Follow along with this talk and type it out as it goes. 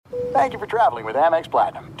Thank you for traveling with Amex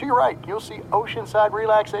Platinum. To your right, you'll see oceanside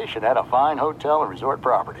relaxation at a fine hotel and resort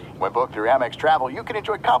property. When booked through Amex Travel, you can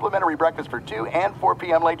enjoy complimentary breakfast for 2 and 4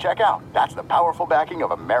 p.m. late checkout. That's the powerful backing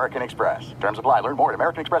of American Express. Terms apply. Learn more at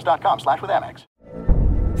americanexpress.com/withAmex.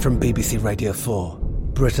 From BBC Radio 4,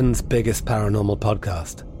 Britain's biggest paranormal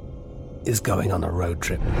podcast is going on a road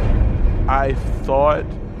trip. I thought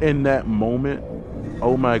in that moment,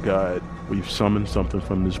 oh my God, we've summoned something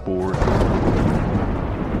from this board.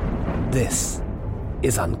 This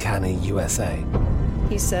is Uncanny USA.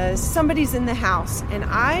 He says, somebody's in the house, and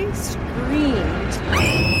I screamed.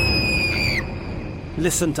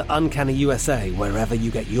 Listen to Uncanny USA wherever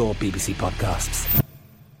you get your BBC podcasts,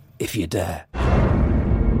 if you dare.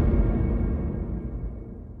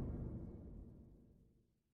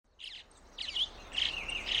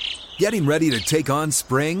 Getting ready to take on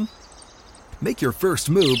spring? Make your first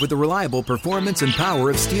move with the reliable performance and power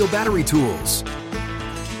of Steel battery tools.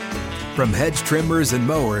 From hedge trimmers and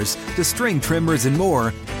mowers to string trimmers and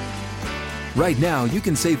more, right now you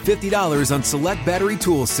can save $50 on select battery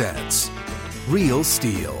tool sets. Real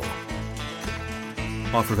Steel.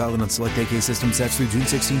 Offer valid on select AK system sets through June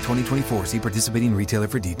 16, 2024. See participating retailer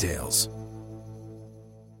for details.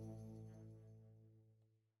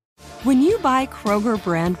 When you buy Kroger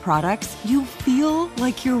brand products, you feel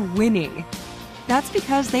like you're winning. That's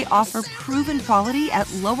because they offer proven quality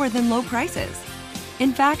at lower than low prices.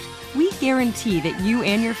 In fact, we guarantee that you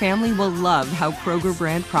and your family will love how Kroger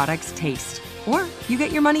brand products taste, or you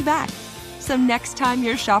get your money back. So next time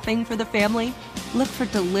you're shopping for the family, look for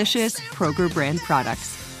delicious Kroger brand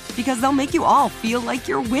products, because they'll make you all feel like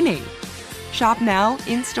you're winning. Shop now,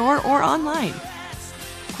 in-store, or online.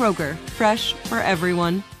 Kroger, fresh for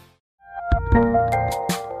everyone.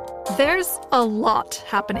 There's a lot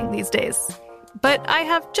happening these days, but I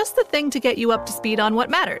have just the thing to get you up to speed on what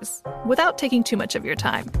matters, without taking too much of your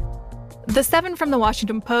time. The 7 from the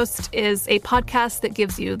Washington Post is a podcast that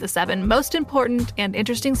gives you the 7 most important and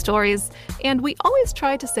interesting stories, and we always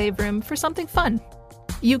try to save room for something fun.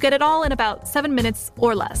 You get it all in about 7 minutes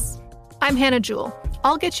or less. I'm Hannah Jewell.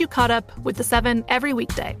 I'll get you caught up with the 7 every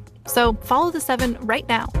weekday. So follow the 7 right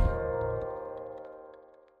now.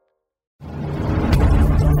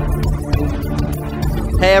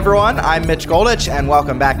 Hey everyone, I'm Mitch Goldich, and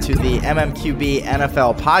welcome back to the MMQB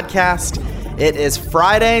NFL podcast. It is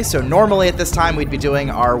Friday, so normally at this time we'd be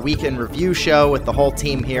doing our weekend review show with the whole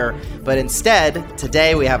team here, but instead,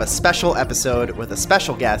 today we have a special episode with a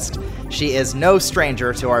special guest. She is no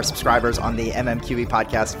stranger to our subscribers on the MMQB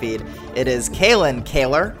podcast feed. It is Kaylin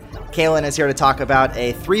Kaler. Kaylin is here to talk about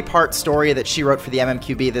a 3-part story that she wrote for the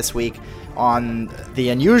MMQB this week on the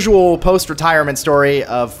unusual post-retirement story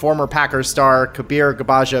of former Packers star Kabir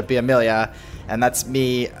Gbaja-Biamila. And that's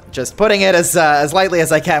me just putting it as lightly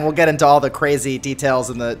as I can. We'll get into all the crazy details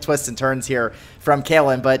and the twists and turns here from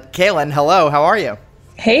Kaylin. But Kaylin, hello, how are you?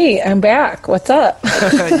 Hey, I'm back. What's up?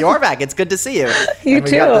 You are back. It's good to see you. You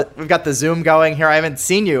too. We've got the Zoom going here. I haven't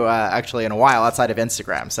seen you actually in a while outside of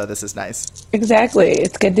Instagram, so this is nice. Exactly.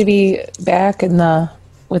 It's good to be back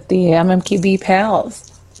with the MMQB pals.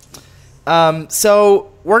 So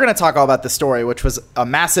we're going to talk all about the story, which was a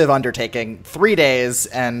massive undertaking, 3 days,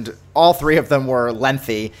 and all 3 of them were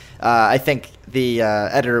lengthy. I think the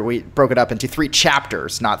editor, we broke it up into 3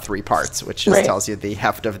 chapters, not 3 parts, which just tells you the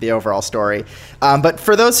heft of the overall story. But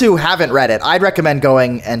for those who haven't read it, I'd recommend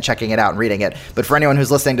going and checking it out and reading it. But for anyone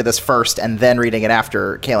who's listening to this first and then reading it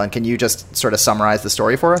after, Kaylin, can you just sort of summarize the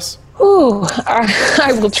story for us? Ooh,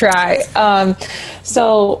 I will try.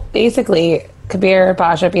 So basically, Kabir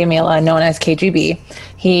Gbaja-Biamila, known as KGB,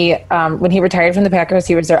 he when he retired from the Packers,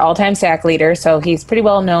 he was their all-time sack leader, so he's pretty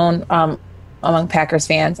well known among Packers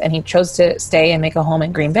fans, and he chose to stay and make a home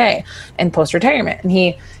in Green Bay in post-retirement. And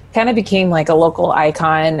he kind of became like a local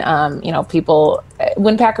icon. People,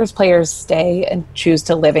 when Packers players stay and choose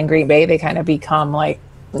to live in Green Bay, they kind of become like,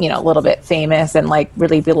 a little bit famous and like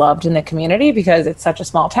really beloved in the community because it's such a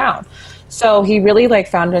small town. So he really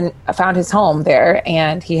found his home there,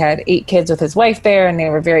 and he had 8 kids with his wife there, and they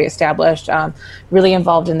were very established, really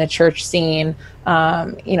involved in the church scene.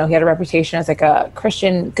 He had a reputation as like a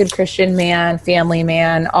good Christian man, family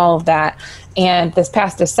man, all of that. And this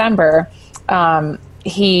past December,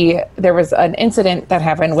 there was an incident that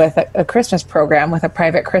happened with a Christmas program with a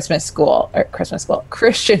private Christian school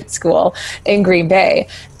in Green Bay.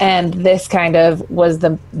 And this kind of was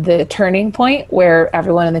the turning point where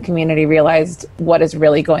everyone in the community realized what is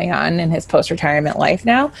really going on in his post-retirement life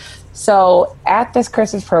now. So at this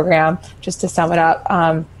Christmas program, just to sum it up,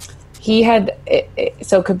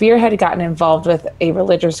 so Kabir had gotten involved with a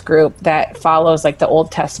religious group that follows like the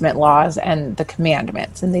Old Testament laws and the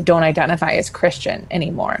commandments, and they don't identify as Christian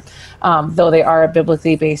anymore. Though they are a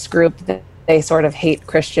biblically based group, they sort of hate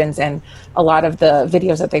Christians, and a lot of the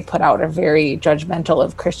videos that they put out are very judgmental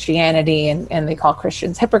of Christianity, and they call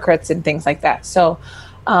Christians hypocrites and things like that. So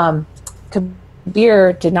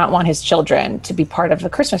Kabir did not want his children to be part of the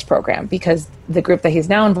Christmas program because the group that he's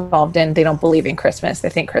now involved in, they don't believe in Christmas. They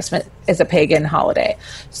think Christmas is a pagan holiday.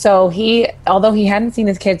 So although he hadn't seen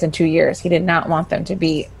his kids in 2 years, he did not want them to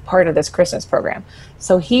be part of this Christmas program.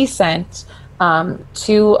 So he sent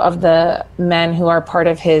two of the men who are part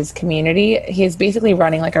of his community. He's basically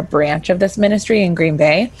running like a branch of this ministry in Green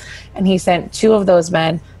Bay. And he sent two of those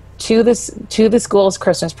men to the school's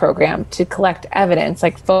Christmas program to collect evidence,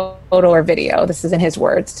 like photo or video. This is in his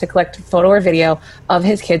words, to collect photo or video of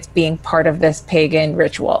his kids being part of this pagan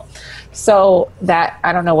ritual. So that,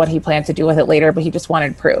 I don't know what he planned to do with it later, but he just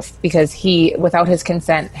wanted proof because without his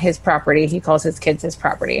consent, his property, he calls his kids his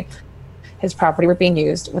property were being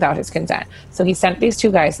used without his consent. So he sent these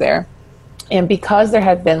two guys there. And because there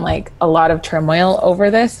had been like a lot of turmoil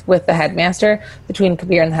over this with the headmaster, between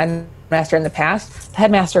Kabir and the headmaster in the past, the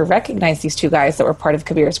headmaster recognized these two guys that were part of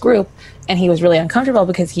Kabir's group, and he was really uncomfortable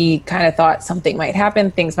because he kind of thought something might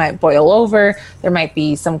happen, things might boil over, there might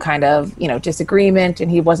be some kind of, disagreement,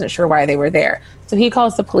 and he wasn't sure why they were there. So he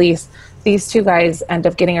calls the police. These two guys end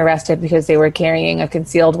up getting arrested because they were carrying a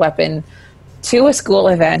concealed weapon to a school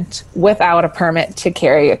event without a permit to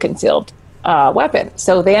carry a concealed weapon.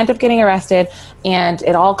 So they end up getting arrested, and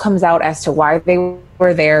it all comes out as to why they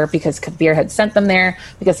were there, because Kabir had sent them there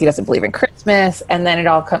because he doesn't believe in Christmas, and then it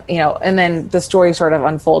all and then the story sort of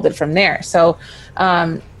unfolded from there. So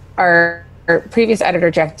our previous editor,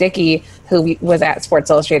 Jack Dickey, who was at Sports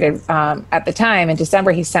Illustrated at the time, in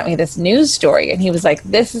December, he sent me this news story, and he was like,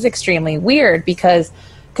 this is extremely weird because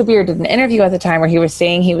Kabir did an interview at the time where he was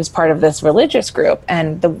saying he was part of this religious group,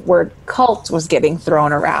 and the word cult was getting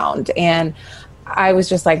thrown around. And I was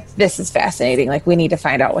just like, this is fascinating. Like, we need to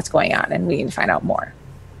find out what's going on, and we need to find out more.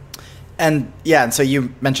 And so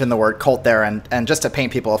you mentioned the word cult there, and just to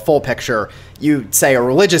paint people a full picture, you say a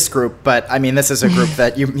religious group, but I mean, this is a group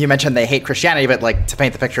that you mentioned they hate Christianity, but like, to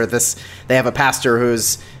paint the picture, they have a pastor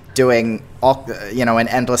who's doing all, an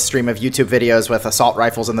endless stream of YouTube videos with assault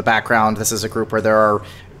rifles in the background. This is a group where there are,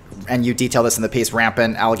 and you detail this in the piece,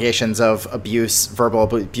 rampant allegations of abuse, verbal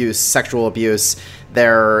abuse, sexual abuse.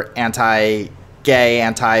 They're anti-gay,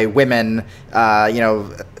 anti-women,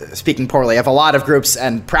 speaking poorly of a lot of groups,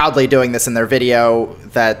 and proudly doing this in their video,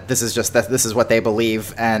 that this is what they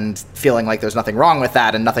believe, and feeling like there's nothing wrong with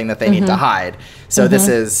that and nothing that they need to hide. So this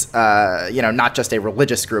is, not just a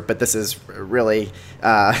religious group, but this is really,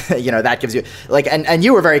 that gives you like, and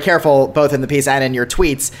you were very careful both in the piece and in your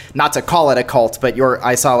tweets not to call it a cult, but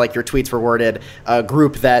I saw like your tweets were worded a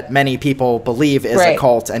group that many people believe is a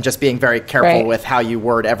cult, and just being very careful with how you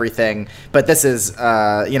word everything. But this is,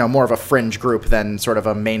 more of a fringe group than sort of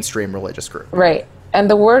a mainstream religious group. Right. And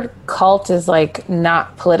the word cult is like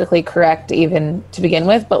not politically correct even to begin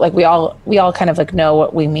with, but like we all kind of like know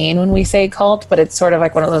what we mean when we say cult, but it's sort of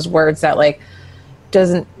like one of those words that like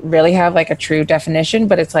doesn't really have like a true definition,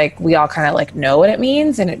 but it's like we all kind of like know what it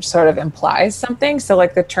means, and it sort of implies something. So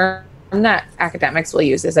like the term that academics will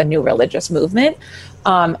use is a new religious movement.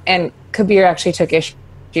 And Kabir actually took issue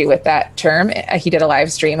with that term. He did a live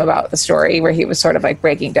stream about the story where he was sort of like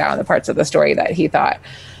breaking down the parts of the story that he thought,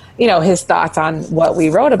 his thoughts on what we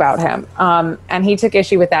wrote about him. And he took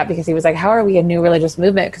issue with that because he was like, how are we a new religious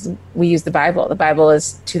movement? Because we use the Bible. The Bible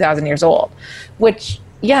is 2,000 years old, which,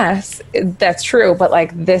 yes, that's true. But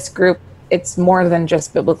like this group, it's more than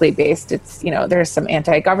just biblically based. It's, there's some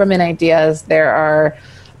anti-government ideas. There are,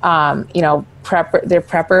 they're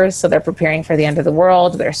preppers. So they're preparing for the end of the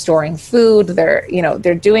world. They're storing food. They're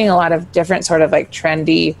doing a lot of different sort of like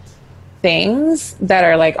trendy things that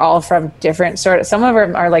are like all from different some of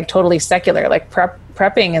them are like totally secular, like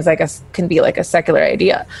prepping is like can be like a secular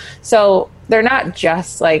idea. So they're not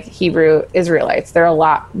just like Hebrew Israelites. They're a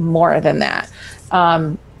lot more than that.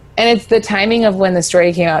 And it's the timing of when the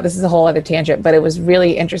story came out. This is a whole other tangent, but it was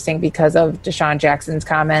really interesting because of Deshaun Jackson's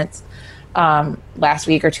comments last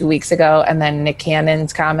week or 2 weeks ago, and then Nick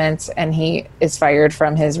Cannon's comments, and he is fired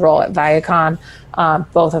from his role at Viacom,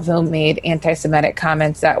 both of whom made anti-Semitic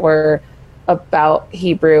comments that were about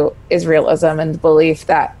Hebrew Israelism and the belief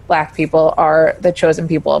that Black people are the chosen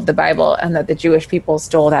people of the Bible, and that the Jewish people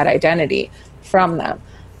stole that identity from them.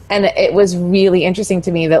 And it was really interesting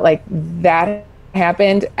to me that like that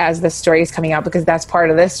happened as the story is coming out, because that's part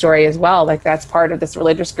of this story as well. Like that's part of this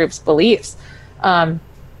religious group's beliefs.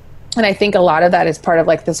 And I think a lot of that is part of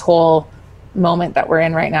like this whole moment that we're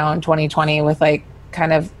in right now in 2020 with like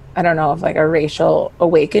kind of, I don't know if like a racial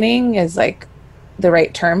awakening is like the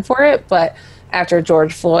right term for it, but after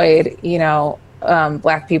George Floyd, you know,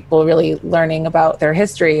 Black people really learning about their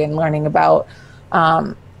history and learning about,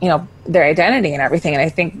 you know, their identity and everything. And I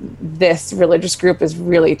think this religious group is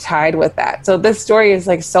really tied with that. So this story is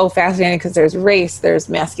like so fascinating because there's race, there's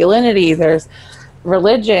masculinity, there's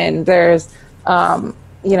religion, there's,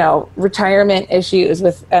 you know, retirement issues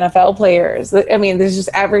with NFL players. I mean, there's just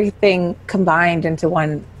everything combined into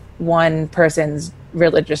one person's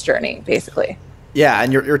religious journey, basically. Yeah,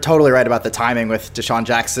 and you're totally right about the timing with Deshaun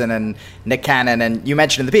Jackson and Nick Cannon. And you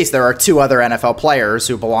mentioned in the piece there are 2 other NFL players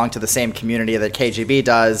who belong to the same community that KGB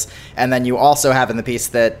does. And then you also have in the piece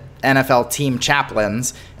that NFL team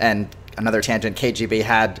chaplains, and another tangent, KGB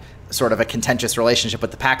had sort of a contentious relationship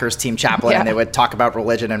with the Packers team chaplain, and they would talk about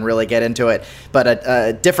religion and really get into it.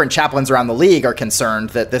 But different chaplains around the league are concerned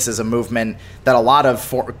that this is a movement that a lot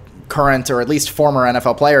of current or at least former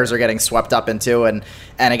NFL players are getting swept up into. And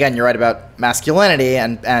again, you're right about masculinity,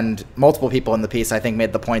 and multiple people in the piece, I think,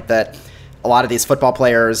 made the point that a lot of these football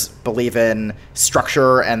players believe in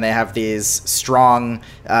structure, and they have these strong,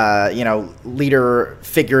 leader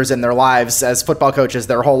figures in their lives as football coaches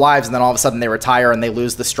their whole lives. And then all of a sudden they retire and they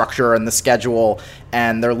lose the structure and the schedule,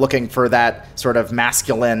 and they're looking for that sort of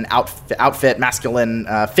masculine outfit, masculine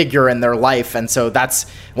figure in their life. And so that's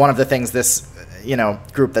one of the things this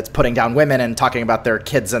group that's putting down women and talking about their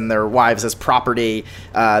kids and their wives as property,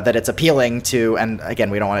 that it's appealing to. And again,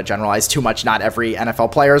 we don't want to generalize too much. Not every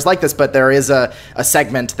NFL player is like this, but there is a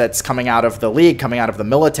segment that's coming out of the league, coming out of the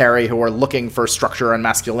military, who are looking for structure and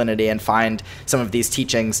masculinity and find some of these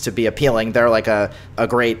teachings to be appealing. They're like a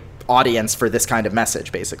great audience for this kind of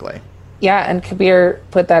message, basically. Yeah, and Kabir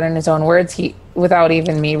put that in his own words. He, without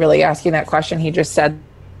even me really asking that question, he just said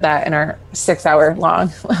that in our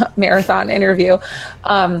 6-hour-long marathon interview.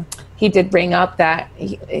 He did bring up that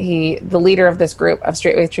the leader of this group of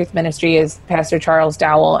Straight With Truth Ministry is Pastor Charles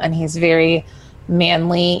Dowell, and he's very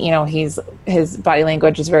manly. His body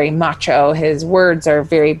language is very macho. His words are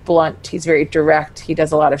very blunt. He's very direct. He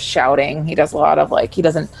does a lot of shouting. He does a lot of he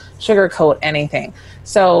doesn't sugarcoat anything.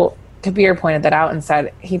 So Kabir pointed that out and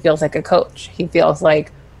said he feels like a coach. He feels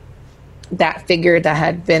like that figure that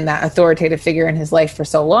had been that authoritative figure in his life for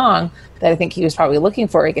so long that I think he was probably looking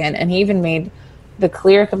for again. And he even made the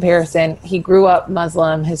clear comparison. He grew up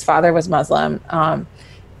Muslim. His father was Muslim,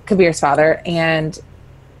 Kabir's father. And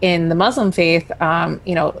in the Muslim faith,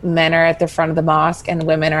 men are at the front of the mosque and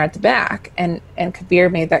women are at the back. And Kabir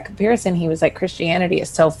made that comparison. He was like, Christianity is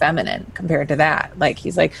so feminine compared to that. Like,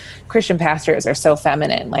 he's like, Christian pastors are so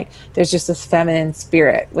feminine. Like, there's just this feminine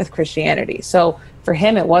spirit with Christianity. So for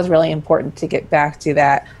him, it was really important to get back to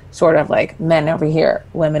that sort of like men over here,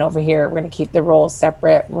 women over here. We're going to keep the roles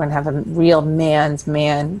separate. We're going to have a real man's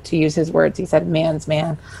man, to use his words. He said man's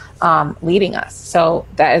man leading us. So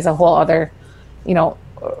that is a whole other,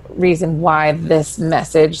 reason why this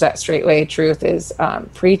message that Straight Way Truth is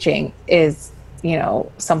preaching is,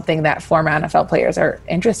 something that former NFL players are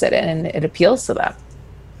interested in, and it appeals to them.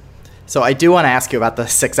 So I do want to ask you about the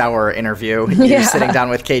 6-hour interview you sitting down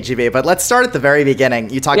with KGB, but let's start at the very beginning.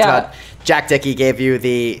 You talked about Jack Dickey gave you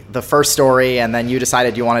the first story, and then you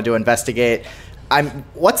decided you wanted to investigate.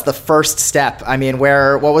 What's the first step? I mean,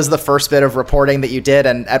 what was the first bit of reporting that you did,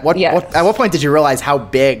 and at what point did you realize how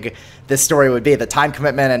big this story would be, the time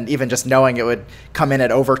commitment, and even just knowing it would come in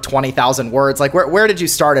at over 20,000 words? Like, where did you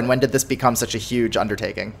start, and when did this become such a huge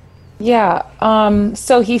undertaking? Yeah.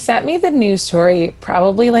 So he sent me the news story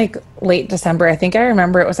probably like late December. I think I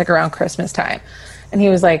remember it was like around Christmas time. And he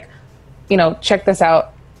was like, check this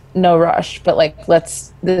out. No rush, but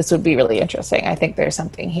this would be really interesting. I think there's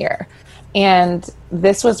something here. And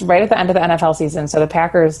this was right at the end of the NFL season. So the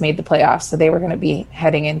Packers made the playoffs. So they were going to be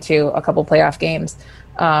heading into a couple playoff games.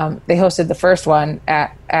 They hosted the first one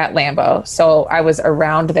at Lambeau. So I was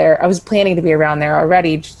around there. I was planning to be around there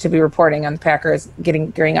already to be reporting on the Packers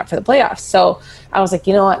gearing up for the playoffs. So I was like,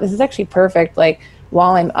 you know what, this is actually perfect. Like,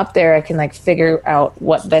 while I'm up there, I can figure out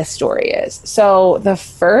what this story is. So the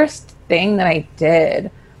first thing that I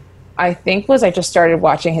did, I think, was I just started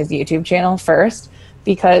watching his YouTube channel first,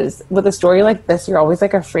 because with a story like this, you're always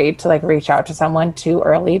afraid to reach out to someone too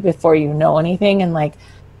early before you know anything. And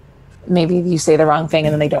maybe you say the wrong thing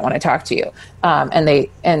and then they don't want to talk to you.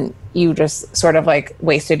 And you just sort of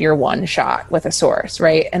wasted your one shot with a source,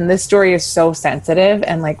 right? And this story is so sensitive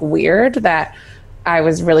and weird that I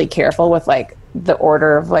was really careful with the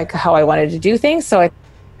order of how I wanted to do things. So I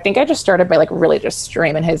think I just started by really just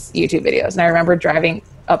streaming his YouTube videos. And I remember driving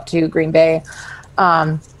up to Green Bay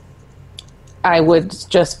I would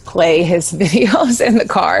just play his videos in the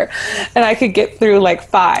car, and I could get through like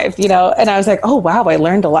 5, you know, and I was like, oh, wow, I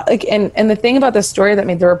learned a lot. Like, and the thing about the story that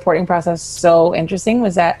made the reporting process so interesting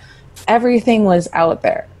was that everything was out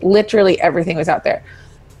there. Literally everything was out there.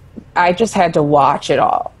 I just had to watch it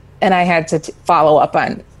all, and I had to follow up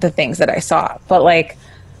on the things that I saw. But like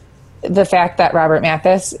the fact that Robert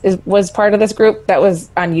Mathis was part of this group that was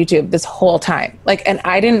on YouTube this whole time, like, and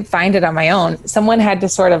I didn't find it on my own. Someone had to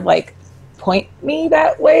sort of like point me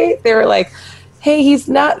that way. They were like, hey, he's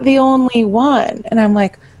not the only one. And I'm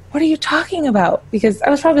like, what are you talking about? Because I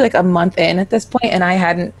was probably like a month in at this point, and I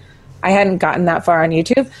hadn't gotten that far on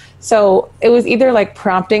YouTube. So it was either like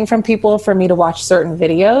prompting from people for me to watch certain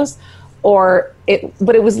videos, but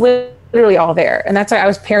it was literally all there. And that's why I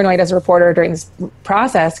was paranoid as a reporter during this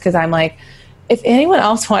process, because I'm like, if anyone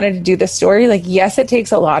else wanted to do this story, like, yes, it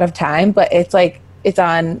takes a lot of time, but it's like, it's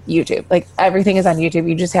on YouTube. Like, everything is on YouTube.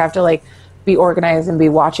 You just have to like be organized and be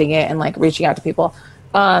watching it and like reaching out to people.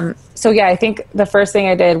 So yeah, I think the first thing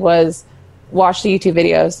I did was watch the YouTube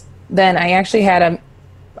videos. Then I actually had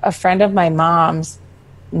a friend of my mom's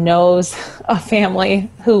knows a family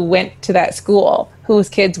who went to that school, whose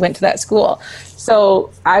kids went to that school. So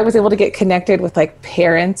I was able to get connected with like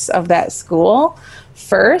parents of that school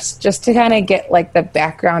first, just to kind of get like the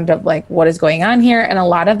background of like what is going on here. And a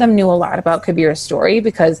lot of them knew a lot about Kabir's story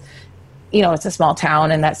because, you know, it's a small town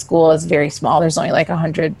and that school is very small. There's only like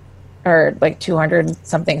 100 or like 200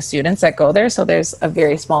 something students that go there. So there's a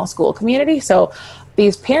very small school community. So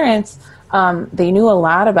these parents, they knew a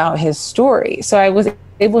lot about his story. So I was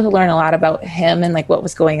able to learn a lot about him and like what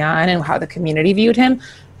was going on and how the community viewed him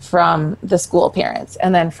from the school parents.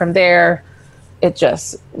 And then from there, it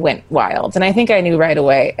just went wild. And I think I knew right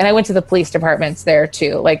away. And I went to the police departments there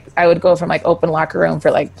too. Like, I would go from like open locker room for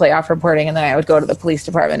like playoff reporting, and then I would go to the police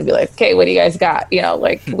department and be like, okay, what do you guys got? You know,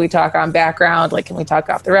 like, can we talk on background? Like, can we talk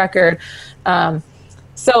off the record?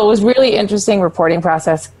 So it was really interesting reporting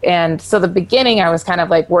process. And so the beginning, I was kind of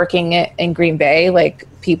like working it in Green Bay, like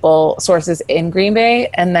sources in Green Bay.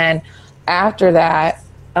 And then after that,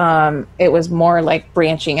 it was more like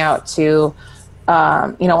branching out to, you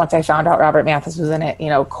know, once I found out Robert Mathis was in it, you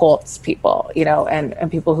know, Colts people, you know,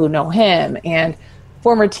 and people who know him, and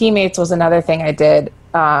former teammates was another thing I did.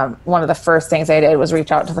 One of the first things I did was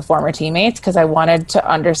reach out to the former teammates, because I wanted to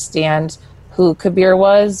understand who Kabir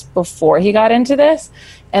was before he got into this.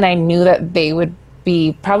 And I knew that they would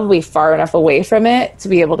be probably far enough away from it to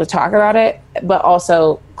be able to talk about it, but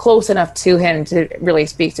also close enough to him to really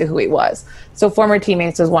speak to who he was. So former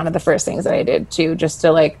teammates was one of the first things that I did too, just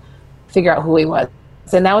to like figure out who he was.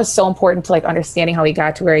 And that was so important to like understanding how he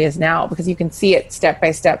got to where he is now, because you can see it step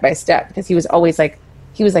by step by step, because he was always like,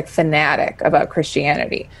 he was like fanatic about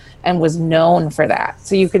Christianity and was known for that.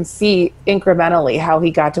 So you can see incrementally how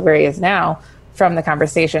he got to where he is now from the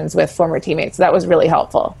conversations with former teammates. So that was really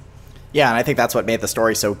helpful. Yeah, and I think that's what made the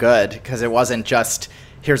story so good, because it wasn't just,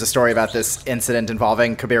 here's a story about this incident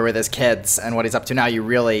involving Kabir with his kids and what he's up to now.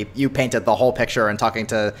 You painted the whole picture, and talking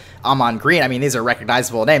to Amon Green, I mean, these are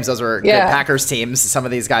recognizable names. Those were good Packers teams, some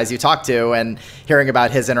of these guys you talked to, and hearing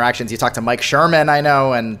about his interactions. You talked to Mike Sherman, I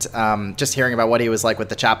know, and just hearing about what he was like with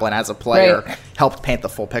the chaplain as a player helped paint the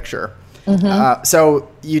full picture. Mm-hmm. So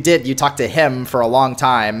you talked to him for a long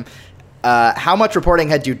time. How much reporting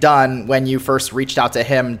had you done when you first reached out to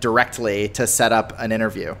him directly to set up an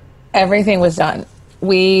interview? Everything was done.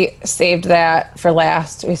 We saved that for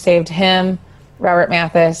last. We saved him, Robert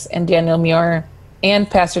Mathis, and Daniel Muir, and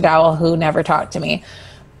Pastor Dowell, who never talked to me.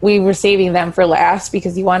 We were saving them for last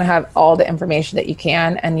because you want to have all the information that you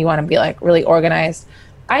can, and you want to be like really organized.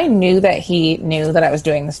 I knew that he knew that I was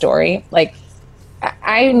doing the story. Like,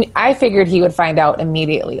 I figured he would find out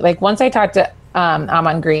immediately. Like, once I talked to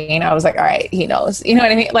Amon Green, I was like, all right, he knows. You know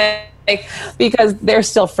what I mean? Like, because they're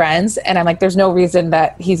still friends, and I'm like, there's no reason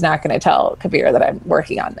that he's not going to tell Kabir that I'm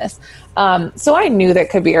working on this. So I knew that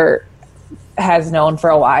Kabir has known for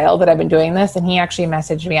a while that I've been doing this, and he actually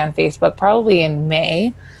messaged me on Facebook probably in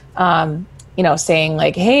May, you know, saying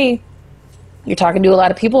like, hey, you're talking to a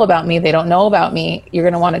lot of people about me. They don't know about me. You're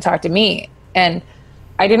going to want to talk to me. And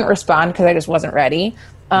I didn't respond because I just wasn't ready.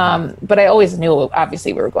 But I always knew,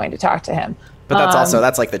 obviously, we were going to talk to him. But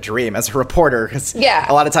that's like the dream as a reporter, because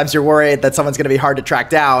a lot of times you're worried that someone's going to be hard to track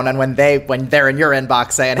down. And when they're in your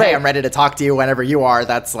inbox saying, hey, I'm ready to talk to you whenever you are,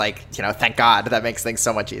 that's like, you know, thank God. That makes things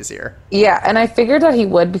so much easier. Yeah. And I figured that he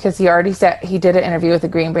would, because he already said he did an interview with the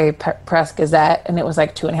Green Bay Press Gazette, and it was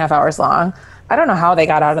like 2.5 hours long. I don't know how they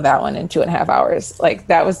got out of that one in 2.5 hours. Like,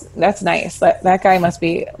 that's nice. That guy must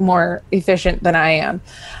be more efficient than I am.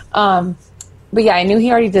 But yeah, I knew he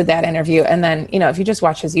already did that interview. And then, you know, if you just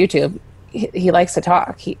watch his YouTube, he likes to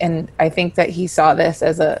talk. And I think that he saw this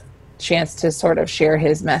as a chance to sort of share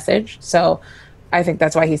his message. So I think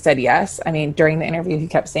that's why he said yes. I mean, during the interview, he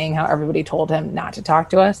kept saying how everybody told him not to talk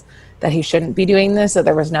to us, that he shouldn't be doing this, that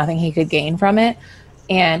there was nothing he could gain from it.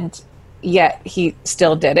 And yet he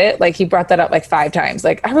still did it. Like, he brought that up like 5 times.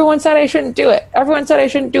 Like, everyone said I shouldn't do it. Everyone said I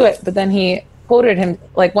shouldn't do it. But then he quoted him,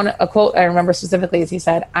 like a quote I remember specifically is he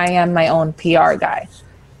said, "I am my own PR guy."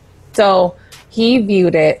 So he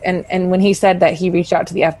viewed it. And when he said that he reached out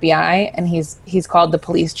to the FBI and he's called the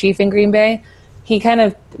police chief in Green Bay, he kind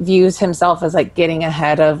of views himself as like getting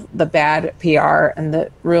ahead of the bad PR and the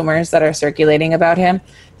rumors that are circulating about him.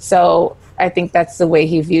 So I think that's the way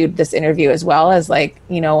he viewed this interview as well, as like,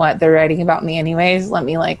 you know what, they're writing about me anyways. Let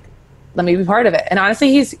me be part of it. And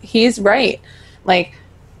honestly, he's right. Like,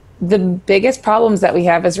 the biggest problems that we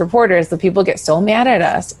have as reporters, the people get so mad at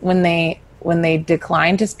us when they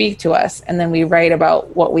decline to speak to us, and then we write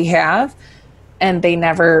about what we have and they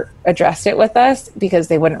never addressed it with us because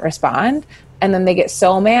they wouldn't respond. And then they get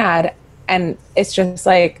so mad, and it's just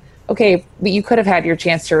like, okay, but you could have had your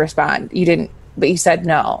chance to respond. You didn't, but you said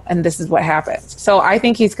no, and this is what happens. So I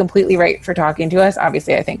think he's completely right for talking to us.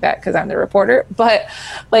 Obviously, I think that because I'm the reporter, but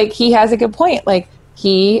like, he has a good point. Like,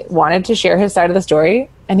 he wanted to share his side of the story,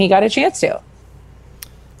 and he got a chance to.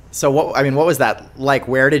 So what was that like?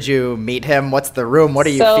 Where did you meet him? What's the room? What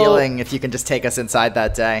are you feeling? If you can just take us inside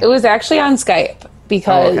that day. It was actually on Skype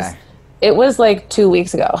because it was like 2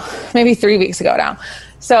 weeks ago, maybe 3 weeks ago now.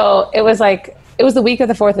 So it was the week of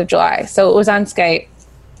the 4th of July. So it was on Skype.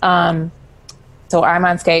 So I'm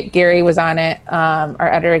on Skype. Gary was on it.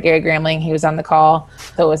 Our editor, Gary Gramling, he was on the call.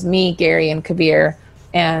 So it was me, Gary, and Kabir.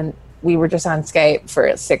 And we were just on Skype for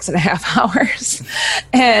 6.5 hours.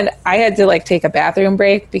 And I had to like take a bathroom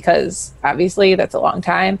break because obviously that's a long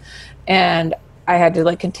time. And I had to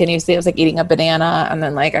like continuously, I was like eating a banana, and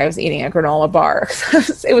then like I was eating a granola bar.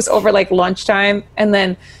 It was over like lunchtime. And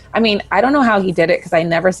then, I mean, I don't know how he did it because I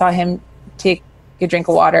never saw him take a drink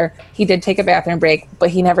of water. He did take a bathroom break, but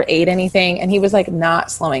he never ate anything. And he was like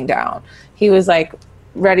not slowing down. He was like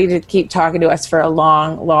ready to keep talking to us for a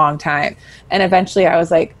long, long time. And eventually I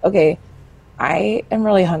was like, okay, I am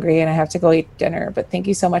really hungry and I have to go eat dinner, but thank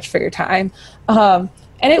you so much for your time. And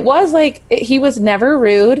it was like, he was never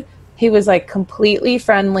rude. He was like completely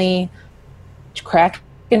friendly,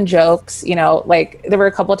 cracking jokes, you know, like there were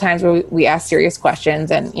a couple of times where we asked serious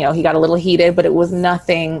questions and, you know, he got a little heated, but it was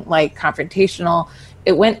nothing like confrontational.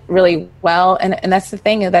 It went really well. And that's the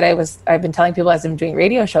thing that I've been telling people as I'm doing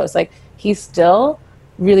radio shows, like he's still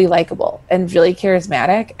really likable and really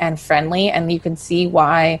charismatic and friendly. And you can see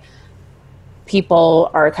why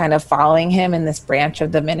people are kind of following him in this branch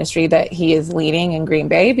of the ministry that he is leading in Green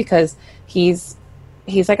Bay, because he's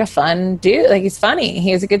like a fun dude. Like, he's funny.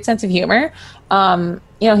 He has a good sense of humor. You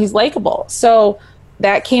know, he's likable. So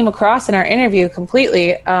that came across in our interview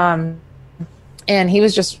completely. And he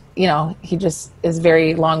was just, you know, he just is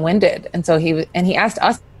very long-winded. And so he asked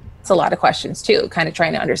us a lot of questions too, kind of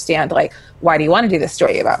trying to understand, like, why do you want to do this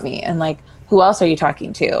story about me? And like, who else are you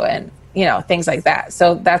talking to? And, you know, things like that.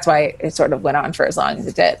 So that's why it sort of went on for as long as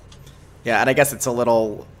it did. Yeah. And I guess it's a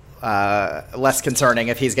little less concerning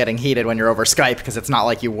if he's getting heated when you're over Skype, because it's not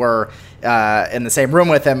like you were in the same room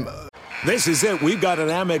with him. This is it. We've got an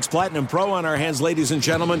Amex Platinum Pro on our hands, ladies and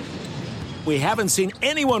gentlemen. We haven't seen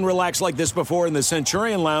anyone relax like this before in the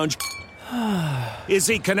Centurion Lounge. Is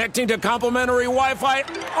he connecting to complimentary Wi-Fi?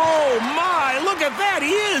 Oh, my. Look at that.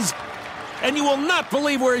 He is. And you will not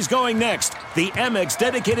believe where he's going next. The Amex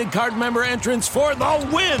dedicated card member entrance for the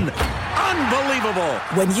win. Unbelievable.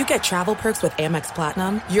 When you get travel perks with Amex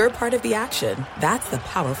Platinum, you're part of the action. That's the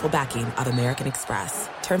powerful backing of American Express.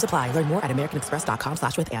 Terms apply. Learn more at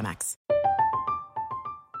americanexpress.com/withAmex.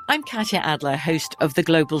 I'm Katya Adler, host of The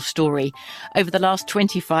Global Story. Over the last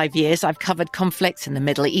 25 years, I've covered conflicts in the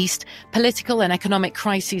Middle East, political and economic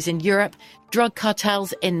crises in Europe, drug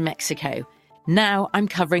cartels in Mexico. Now I'm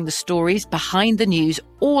covering the stories behind the news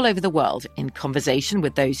all over the world in conversation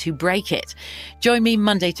with those who break it. Join me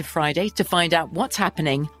Monday to Friday to find out what's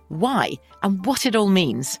happening, why, and what it all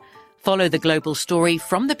means. Follow The Global Story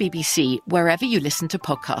from the BBC wherever you listen to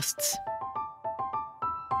podcasts.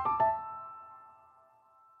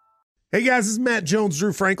 Hey guys, this is Matt Jones,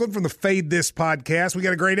 Drew Franklin from the Fade This podcast. We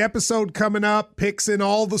got a great episode coming up, picks in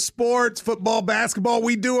all the sports, football, basketball,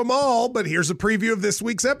 we do them all, but here's a preview of this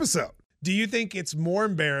week's episode. Do you think it's more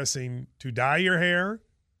embarrassing to dye your hair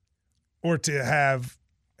or to have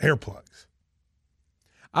hair plugs?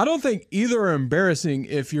 I don't think either are embarrassing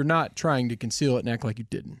if you're not trying to conceal it and act like you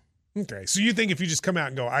didn't. Okay, so you think if you just come out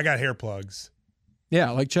and go, I got hair plugs,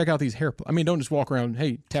 Yeah, like check out these hair. I mean, don't just walk around,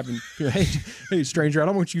 hey, tapping, hey, stranger, I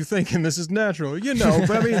don't want you thinking this is natural, But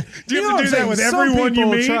I mean, do you have to do that with everyone you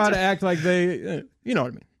meet? Try to act like they, you know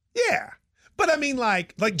what I mean? Yeah, but I mean,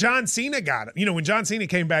 like John Cena got it. When John Cena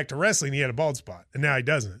came back to wrestling, he had a bald spot, and now he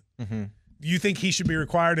doesn't. Mm-hmm. You think he should be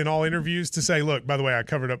required in all interviews to say, "Look, by the way, I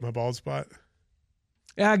covered up my bald spot"?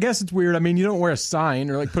 Yeah, I guess it's weird. I mean, you don't wear a sign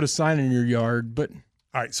or like put a sign in your yard, but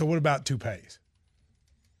all right. So what about toupees?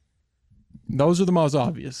 Those are the most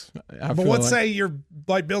obvious. But let's say you're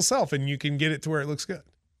like Bill Self and you can get it to where it looks good.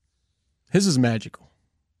 His is magical.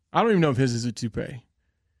 I don't even know if his is a toupee.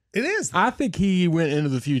 It is. I think he went into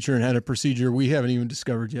the future and had a procedure we haven't even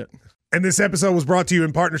discovered yet. And this episode was brought to you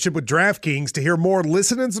in partnership with DraftKings. To hear more,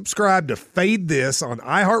 listen and subscribe to Fade This on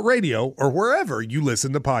iHeartRadio or wherever you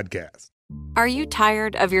listen to podcasts. Are you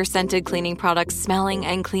tired of your scented cleaning products smelling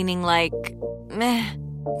and cleaning like meh?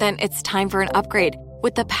 Then it's time for an upgrade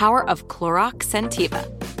with the power of Clorox Scentiva.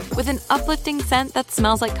 With an uplifting scent that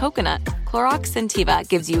smells like coconut, Clorox Scentiva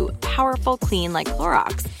gives you powerful clean like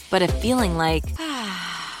Clorox, but a feeling like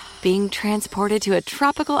being transported to a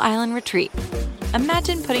tropical island retreat.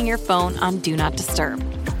 Imagine putting your phone on Do Not Disturb,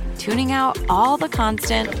 tuning out all the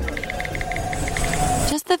constant,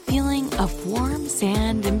 just the feeling of warm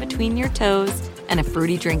sand in between your toes and a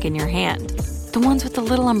fruity drink in your hand. The ones with the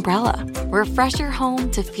little umbrella. Refresh your home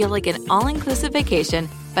to feel like an all-inclusive vacation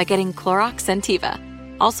by getting Clorox Scentiva.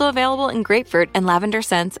 Also available in grapefruit and lavender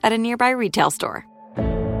scents at a nearby retail store.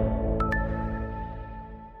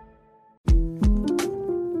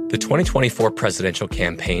 The 2024 presidential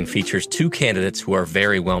campaign features two candidates who are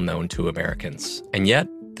very well known to Americans. And yet,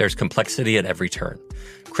 there's complexity at every turn.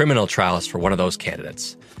 Criminal trials for one of those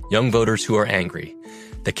candidates. Young voters who are angry.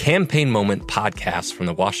 The Campaign Moment podcast from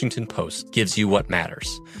the Washington Post gives you what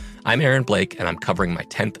matters. I'm Aaron Blake, and I'm covering my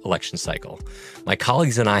 10th election cycle. My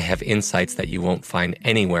colleagues and I have insights that you won't find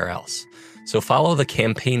anywhere else. So follow the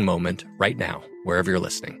Campaign Moment right now, wherever you're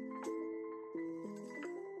listening.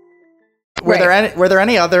 Were there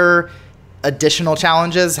any other additional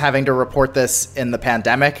challenges having to report this in the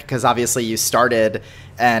pandemic? Because obviously you started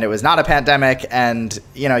and it was not a pandemic, and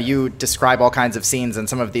you describe all kinds of scenes in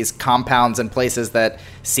some of these compounds and places that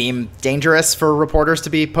seem dangerous for reporters to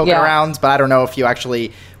be poking around, but I don't know if you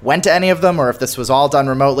actually went to any of them or if this was all done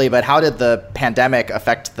remotely. But how did the pandemic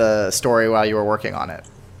affect the story while you were working on it?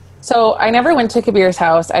 So I never went to Kabir's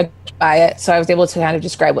house. I buy it, so I was able to kind of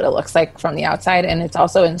describe what it looks like from the outside, and it's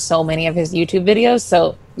also in so many of his YouTube videos,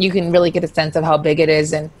 so you can really get a sense of how big it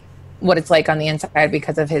is and what it's like on the inside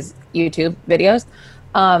because of his YouTube videos.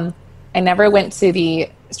 I never went to the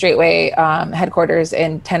Straightway headquarters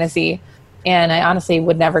in Tennessee, and I honestly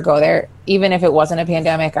would never go there. Even if it wasn't a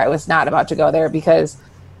pandemic, I was not about to go there because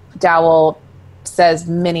Dowell says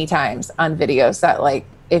many times on videos that, like,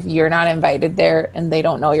 if you're not invited there and they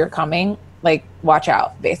don't know you're coming, like, watch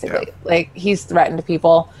out, basically. Yeah. Like, he's threatened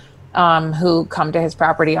people who come to his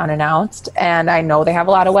property unannounced, and I know they have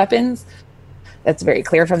a lot of weapons. That's very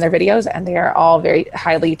clear from their videos, and they are all very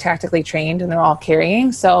highly tactically trained, and they're all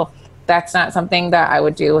carrying. So that's not something that I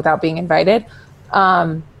would do without being invited.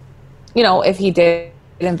 If he did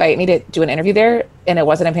invite me to do an interview there and it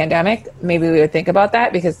wasn't a pandemic, maybe we would think about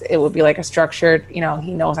that, because it would be like a structured, he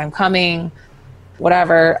knows I'm coming,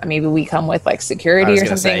 whatever. Maybe we come with like security or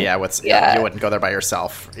something. You wouldn't go there by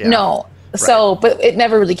yourself. Yeah. No. Right. So, but it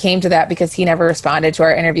never really came to that because he never responded to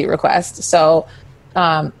our interview request. So,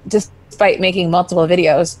 despite making multiple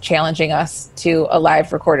videos challenging us to a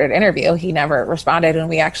live recorded interview, he never responded when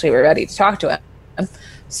we actually were ready to talk to him.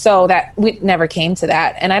 So that we never came to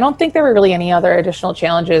that. And I don't think there were really any other additional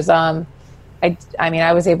challenges. I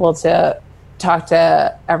was able to talk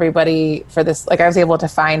to everybody for this. Like, I was able to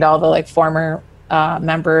find all the like former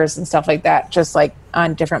members and stuff like that, just like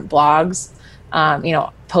on different blogs,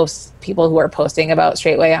 people who are posting about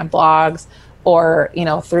Straightway on blogs, or,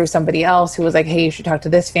 through somebody else who was like, hey, you should talk to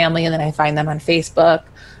this family. And then I find them on Facebook.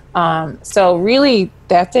 So really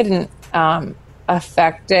that didn't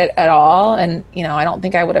affect it at all. And, I don't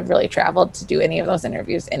think I would have really traveled to do any of those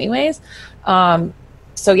interviews anyways.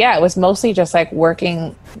 So yeah, it was mostly just like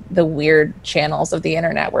working the weird channels of the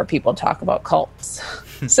internet where people talk about cults.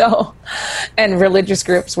 And religious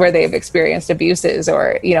groups where they've experienced abuses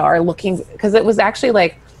or, are looking, because it was actually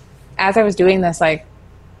like, as I was doing this, like,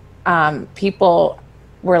 people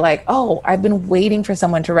were like, oh, I've been waiting for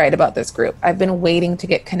someone to write about this group. I've been waiting to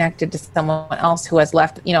get connected to someone else who has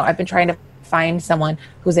left, I've been trying to find someone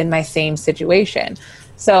who's in my same situation.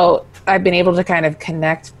 So I've been able to kind of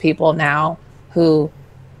connect people now who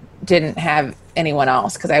didn't have anyone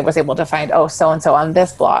else, because I was able to find, oh, so-and-so on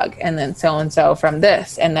this blog, and then so-and-so from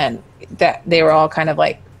this, and then that they were all kind of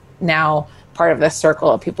like now part of this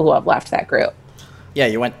circle of people who have left that group. Yeah,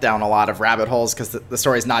 you went down a lot of rabbit holes because the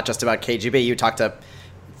story is not just about KGB. You talked to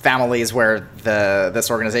families where this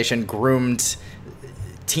organization groomed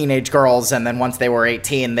teenage girls, and then once they were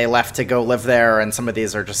 18, they left to go live there. And some of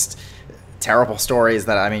these are just terrible stories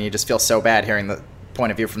that, I mean, you just feel so bad hearing the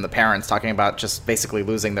point of view from the parents talking about just basically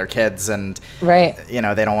losing their kids. And, right, you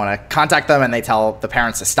know, they don't want to contact them, and they tell the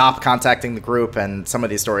parents to stop contacting the group. And some of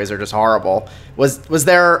these stories are just horrible. Was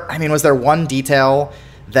there one detail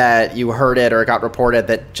that you heard it or got reported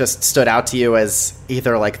that just stood out to you as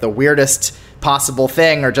either like the weirdest possible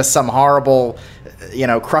thing or just some horrible, you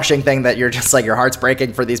know, crushing thing that you're just like, your heart's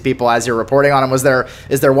breaking for these people as you're reporting on them?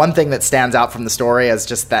 Is there one thing that stands out from the story as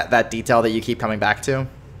just that detail that you keep coming back to?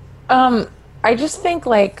 I just think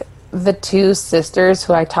like the two sisters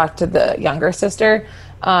who I talked to, the younger sister,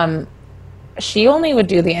 she only would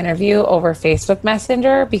do the interview over Facebook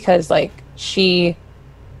Messenger because like she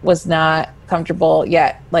was not comfortable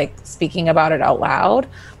yet like speaking about it out loud.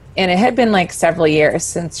 And it had been like several years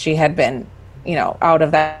since she had been, you know, out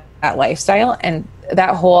of that lifestyle. And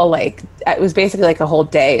that whole like, it was basically like a whole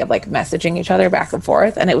day of like messaging each other back and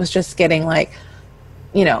forth. And it was just getting like,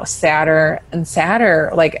 you know, sadder and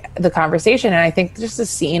sadder, like the conversation. And I think just the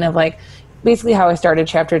scene of like basically how I started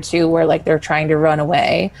chapter 2, where like they're trying to run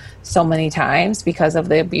away so many times because of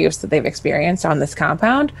the abuse that they've experienced on this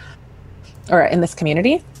compound or in this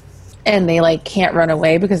community. And they like can't run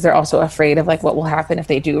away because they're also afraid of like what will happen if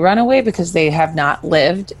they do run away, because they have not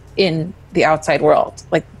lived in the outside world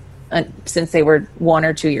like since they were 1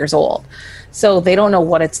 or 2 years old. So they don't know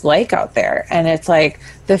what it's like out there. And it's like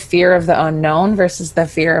the fear of the unknown versus the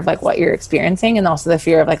fear of like what you're experiencing, and also the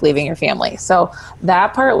fear of like leaving your family. So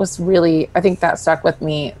that part was really, I think that stuck with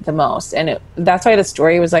me the most. And that's why the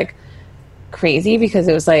story was like crazy, because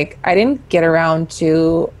it was like I didn't get around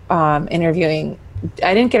to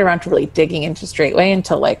really digging into Straightway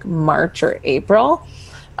until like March or April.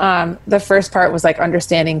 The first part was like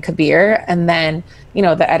understanding Kabir, and then, you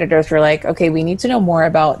know, the editors were like, okay, we need to know more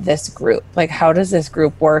about this group. Like, how does this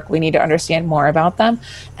group work? We need to understand more about them.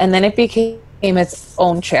 And then it became its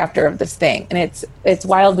own chapter of this thing. And it's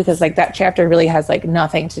wild because like that chapter really has like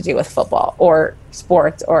nothing to do with football or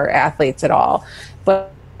sports or athletes at all.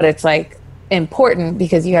 But it's like important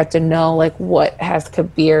because you have to know like what group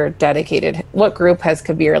has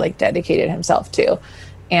Kabir like dedicated himself to,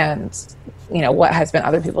 and you know what has been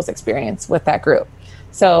other people's experience with that group.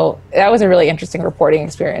 So that was a really interesting reporting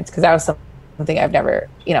experience, because that was something I've never,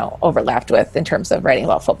 you know, overlapped with in terms of writing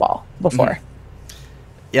about football before. Mm-hmm.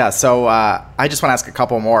 Yeah, so I just want to ask a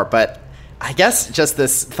couple more, but I guess just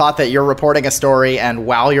this thought that you're reporting a story, and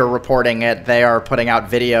while you're reporting it, they are putting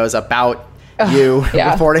out videos about you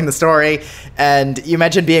reporting the story. And you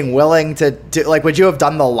mentioned being willing to do, like, would you have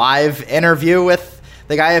done the live interview with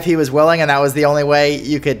the guy if he was willing and that was the only way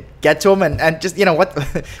you could get to him? And just, you know,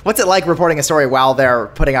 what's it like reporting a story while they're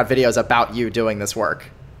putting out videos about you doing this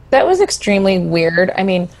work? That was extremely weird. I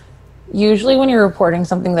mean, usually when you're reporting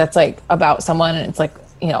something that's like about someone and it's like,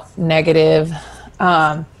 you know, negative,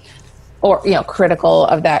 or, you know, critical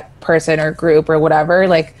of that person or group or whatever,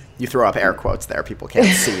 like, you throw up air quotes there. People can't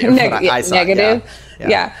see you. I saw negative.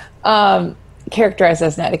 Yeah. Characterized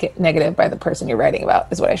as negative by the person you're writing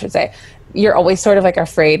about is what I should say. You're always sort of like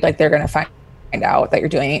afraid, like they're going to find out that you're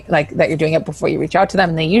doing it before you reach out to them.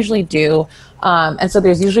 And they usually do. And so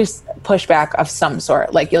there's usually pushback of some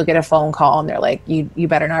sort. Like you'll get a phone call and they're like, you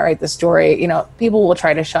better not write the story. You know, people will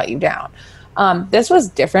try to shut you down. This was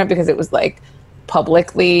different because it was like public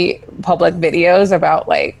videos about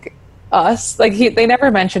like us. Like they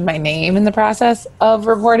never mentioned my name in the process of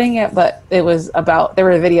reporting it, but it was about, there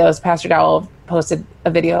were videos. Pastor Dowell posted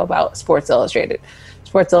a video about Sports Illustrated.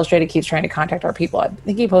 Sports Illustrated keeps trying to contact our people. I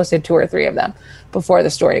think he posted 2 or 3 of them before the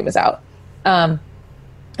story was out. And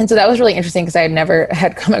so that was really interesting because I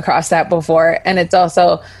had come across that before. And it's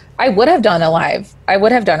also, I would have done it live. I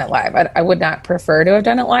would not prefer to have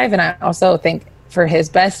done it live. And I also think for his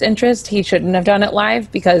best interest, he shouldn't have done it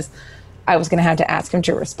live, because I was going to have to ask him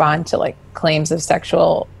to respond to like claims of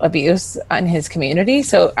sexual abuse on his community.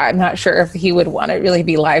 So I'm not sure if he would want to really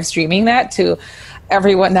be live streaming that to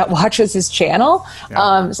everyone that watches his channel.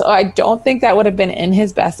 Yeah. So I don't think that would have been in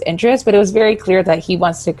his best interest, but it was very clear that he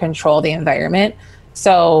wants to control the environment.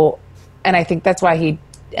 So, and I think that's why he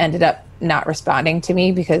ended up not responding to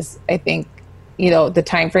me, because I think, you know, the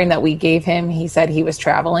time frame that we gave him, he said he was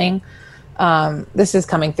traveling. This is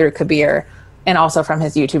coming through Kabir and also from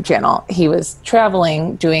his YouTube channel. He was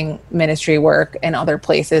traveling, doing ministry work in other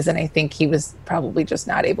places, and I think he was probably just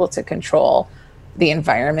not able to control the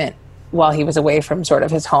environment while he was away from sort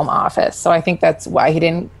of his home office. So I think that's why he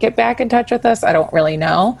didn't get back in touch with us. I don't really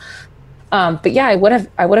know. But yeah, I would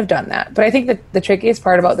have done that. But I think that the trickiest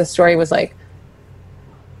part about this story was like,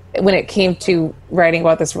 when it came to writing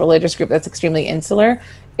about this religious group that's extremely insular,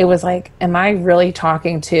 it was like, am I really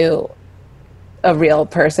talking to a real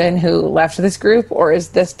person who left this group, or is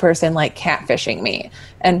this person like catfishing me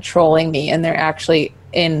and trolling me and they're actually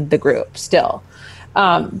in the group still?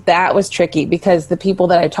 That was tricky because the people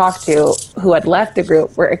that I talked to who had left the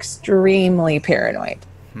group were extremely paranoid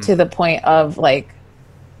to the point of like,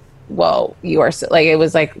 whoa, you are so, like, it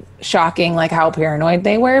was like shocking, like how paranoid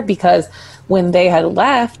they were, because when they had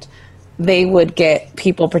left, they would get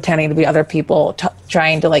people pretending to be other people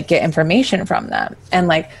trying to like get information from them and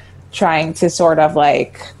like trying to sort of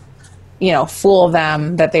like, you know, fool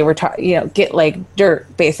them that they were, get like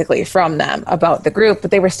dirt basically from them about the group,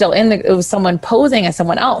 but they were still it was someone posing as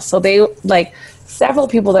someone else. So they like, several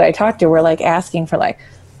people that I talked to were like asking for like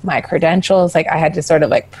my credentials. Like I had to sort of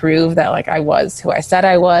like prove that like I was who I said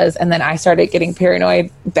I was. And then I started getting paranoid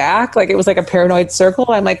back. Like it was like a paranoid circle.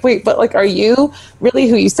 I'm like, wait, but like, are you really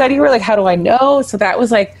who you said you were? Like, how do I know? So that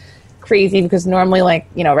was like crazy, because normally, like,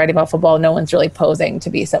 you know, writing about football, no one's really posing to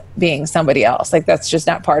be being somebody else. Like that's just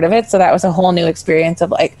not part of it. So that was a whole new experience of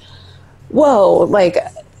like, whoa, like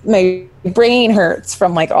my brain hurts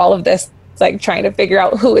from like all of this, like trying to figure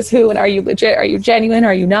out who is who and are you legit, are you genuine,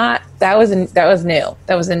 are you not? That was new.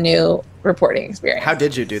 That was a new reporting experience. How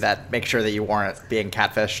did you do that? Make sure that you weren't being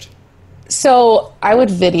catfished? So I would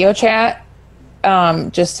video chat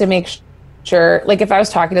just to make sure, like if I was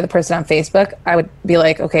talking to the person on Facebook, I would be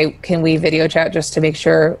like, okay, can we video chat just to make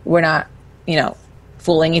sure we're not, you know,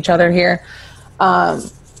 fooling each other here?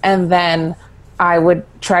 And then I would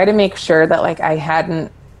try to make sure that like I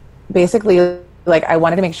hadn't basically, like I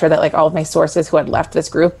wanted to make sure that like all of my sources who had left this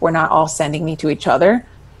group were not all sending me to each other,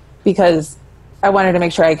 because I wanted to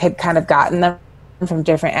make sure I had kind of gotten them from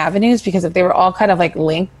different avenues, because if they were all kind of like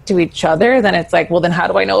linked to each other, then it's like, well, then how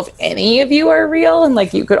do I know if any of you are real? And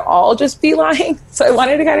like, you could all just be lying. So I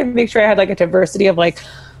wanted to kind of make sure I had like a diversity of like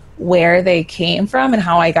where they came from and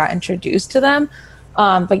how I got introduced to them.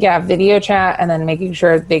 But yeah, video chat, and then making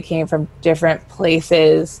sure they came from different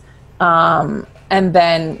places. And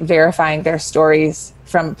then verifying their stories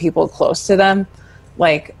from people close to them,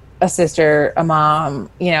 like a sister, a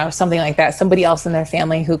mom, you know, something like that, somebody else in their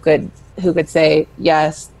family who could say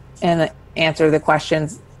yes and answer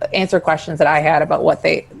questions that I had about what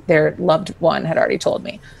their loved one had already told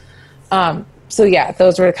me. So yeah,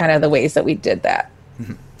 those were kind of the ways that we did that.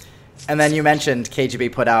 And then you mentioned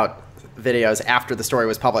KGB put out videos after the story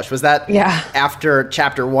was published. Was that after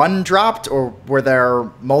chapter 1 dropped, or were there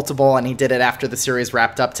multiple and he did it after the series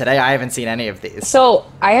wrapped up today? I haven't seen any of these. So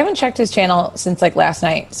I haven't checked his channel since like last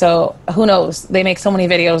night. So who knows? They make so many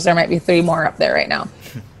videos. There might be 3 more up there right now.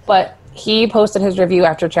 But he posted his review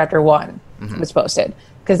after chapter 1 was posted,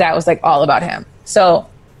 because that was like all about him. So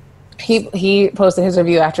he posted his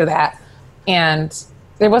review after that, and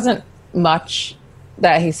there wasn't much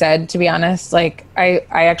that he said, to be honest. Like I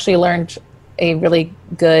actually learned a really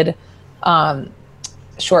good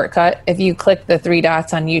shortcut. If you click the 3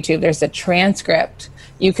 dots on YouTube, there's a transcript.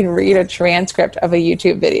 You can read a transcript of a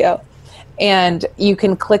YouTube video, and you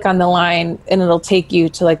can click on the line and it'll take you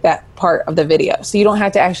to like that part of the video. So you don't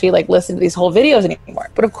have to actually like listen to these whole videos anymore.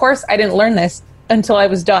 But of course I didn't learn this until I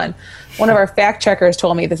was done. One of our fact checkers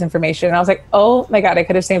told me this information, and I was like, oh my God, I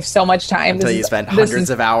could have saved so much time. Until you spent hundreds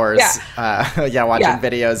of hours watching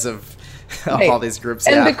videos of all these groups.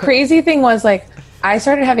 And the crazy thing was, like, I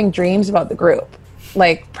started having dreams about the group,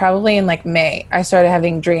 like probably in like May. I started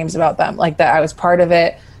having dreams about them, like that I was part of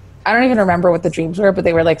it. I don't even remember what the dreams were, but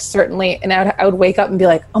they were like certainly, and I would wake up and be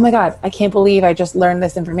like, oh my God, I can't believe I just learned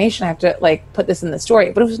this information. I have to like put this in the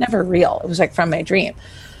story. But it was never real. It was like from my dream.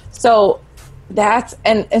 So that's,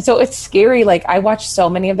 and so it's scary. Like I watched so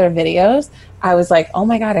many of their videos. I was like, oh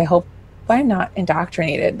my God, I hope I'm not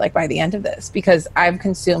indoctrinated like by the end of this, because I've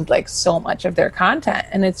consumed like so much of their content.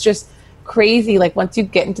 And it's just crazy. Like once you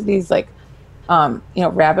get into these like,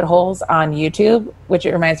 rabbit holes on YouTube, which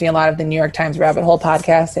it reminds me a lot of the New York Times Rabbit Hole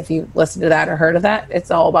podcast. If you listen to that or heard of that, it's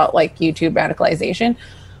all about like YouTube radicalization.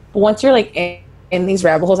 But once you're like in these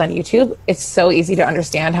rabbit holes on YouTube, it's so easy to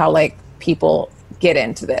understand how like people get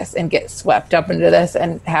into this and get swept up into this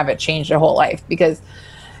and have it change their whole life, because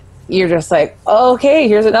you're just like, oh, okay,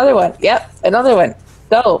 here's another one. Yep, another one.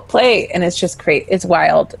 Go play. And it's just great. It's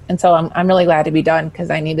wild. And so I'm really glad to be done, because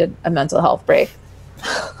I needed a mental health break.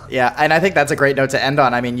 Yeah, and I think that's a great note to end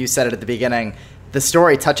on. I mean, you said it at the beginning. The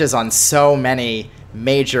story touches on so many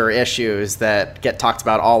major issues that get talked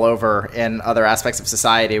about all over in other aspects of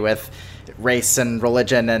society, with race and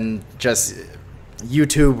religion and just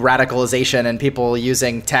YouTube radicalization and people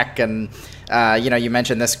using tech and You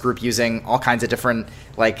mentioned this group using all kinds of different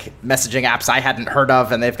like messaging apps I hadn't heard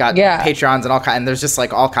of, and they've got Patreons and and there's just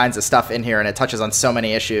like all kinds of stuff in here, and it touches on so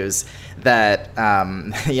many issues that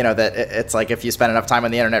that it's like if you spend enough time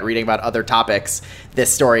on the internet reading about other topics,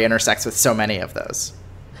 this story intersects with so many of those.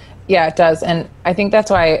 Yeah, it does. And I think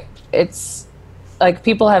that's why it's like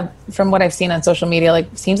people have, from what I've seen on social media, like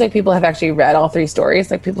seems like people have actually read all 3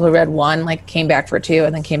 stories. Like people who read 1 like came back for 2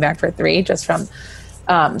 and then came back for 3 just from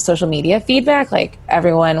social media feedback. Like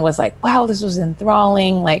everyone was like, wow, this was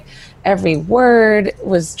enthralling. Like every word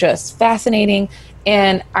was just fascinating.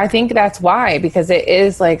 And I think that's why, because it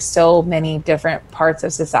is like so many different parts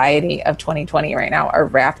of society of 2020 right now are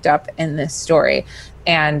wrapped up in this story.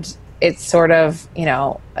 And it's sort of,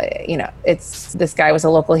 it's this guy was a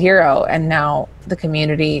local hero and now the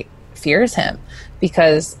community fears him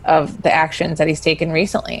because of the actions that he's taken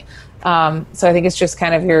recently. So I think it's just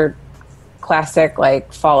kind of your classic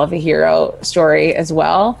like fall of a hero story as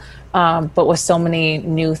well, but with so many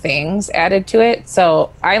new things added to it.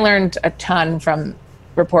 So I learned a ton from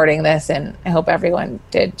reporting this, and I hope everyone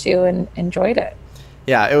did too and enjoyed it.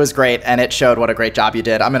 Yeah, it was great, and it showed what a great job you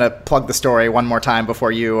did. I'm going to plug the story one more time before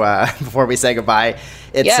we say goodbye.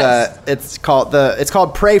 It's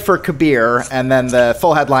called Pray for Kabir, and then the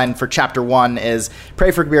full headline for Chapter 1 is Pray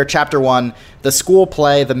for Kabir, Chapter 1, The School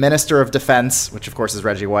Play, The Minister of Defense, which of course is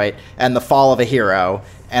Reggie White, and The Fall of a Hero.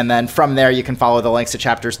 And then from there, you can follow the links to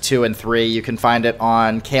Chapters 2 and 3. You can find it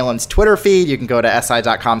on Kalen's Twitter feed. You can go to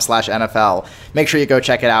si.com/NFL. Make sure you go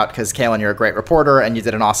check it out because, Kalen, you're a great reporter, and you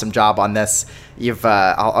did an awesome job on this.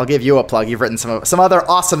 I'll give you a plug. You've written some other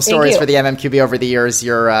awesome stories for the MMQB over the years.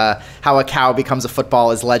 Your How a Cow Becomes a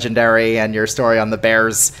Football is legendary, and your story on the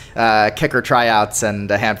Bears kicker tryouts and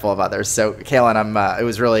a handful of others. So, Kalen, it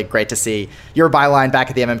was really great to see your byline back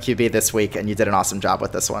at the MMQB this week, and you did an awesome job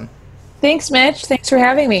with this one. Thanks, Mitch. Thanks for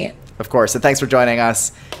having me. Of course, and thanks for joining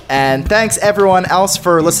us. And thanks everyone else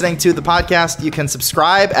for listening to the podcast. You can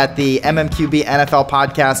subscribe at the MMQB NFL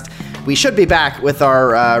podcast. We should be back with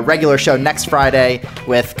our regular show next Friday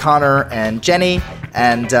with Connor and Jenny.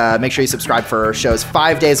 And make sure you subscribe for our shows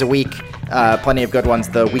 5 days a week. Plenty of good ones.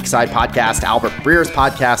 The Weekside podcast, Albert Breer's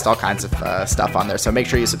podcast, all kinds of stuff on there. So make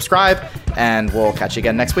sure you subscribe, and we'll catch you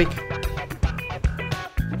again next week.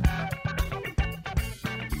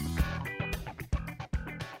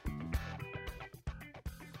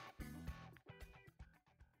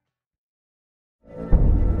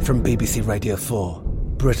 From BBC Radio 4,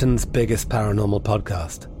 Britain's biggest paranormal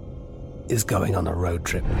podcast is going on a road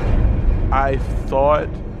trip. I thought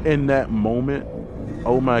in that moment,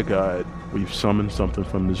 oh my God, we've summoned something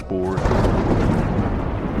from this board.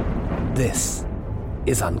 This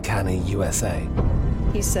is Uncanny USA.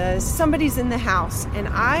 He says, somebody's in the house, and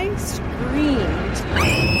I screamed.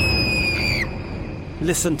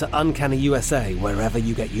 Listen to Uncanny USA wherever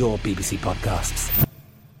you get your BBC podcasts,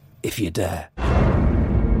 if you dare.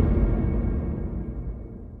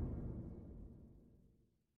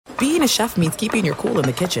 Being a chef means keeping your cool in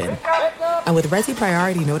the kitchen. And with Resi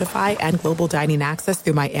Priority Notify and Global Dining Access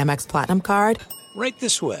through my Amex Platinum card, right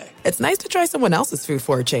this way. It's nice to try someone else's food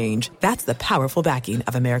for a change. That's the powerful backing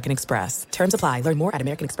of American Express. Terms apply. Learn more at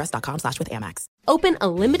americanexpress.com/withAmex. Open a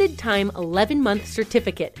limited-time 11-month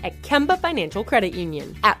certificate at Kemba Financial Credit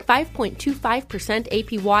Union. At 5.25%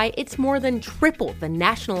 APY, it's more than triple the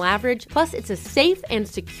national average, plus it's a safe and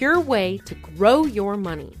secure way to grow your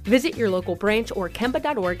money. Visit your local branch or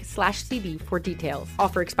kemba.org/cb for details.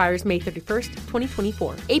 Offer expires May 31st,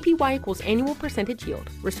 2024. APY equals annual percentage yield.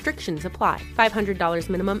 Restrictions apply. $500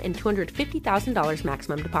 minimum and $250,000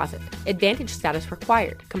 maximum deposit. Advantage status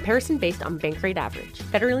required. Comparison based on bank rate average.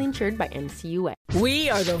 Federally insured by NCUA. We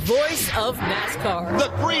are the voice of NASCAR. The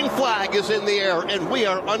green flag is in the air, and we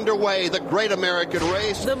are underway. The great American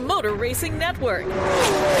race. The Motor Racing Network.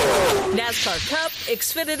 NASCAR Cup,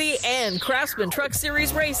 Xfinity, and Craftsman Truck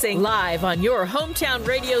Series Racing live on your hometown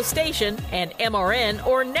radio station and MRN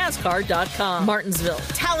or NASCAR.com. Martinsville,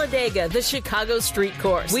 Talladega, the Chicago Street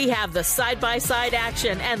Course. We have the side-by-side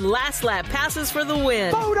action and last lap passes for the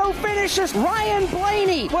win. Photo finishes. Ryan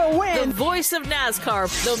Blaney will win. The voice of NASCAR,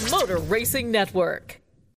 the Motor Racing Network.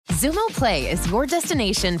 Xumo Play is your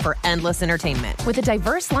destination for endless entertainment. With a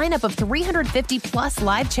diverse lineup of 350-plus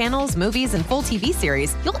live channels, movies, and full TV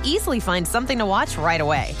series, you'll easily find something to watch right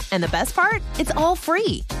away. And the best part? It's all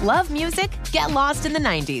free. Love music? Get lost in the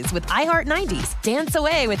 90s with iHeart 90s, dance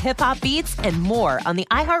away with hip-hop beats, and more on the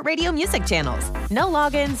iHeartRadio music channels. No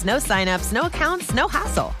logins, no signups, no accounts, no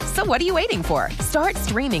hassle. So what are you waiting for? Start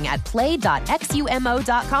streaming at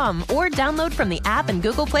play.xumo.com or download from the app and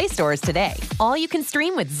Google Play stores today. All you can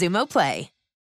stream with Xumo Play.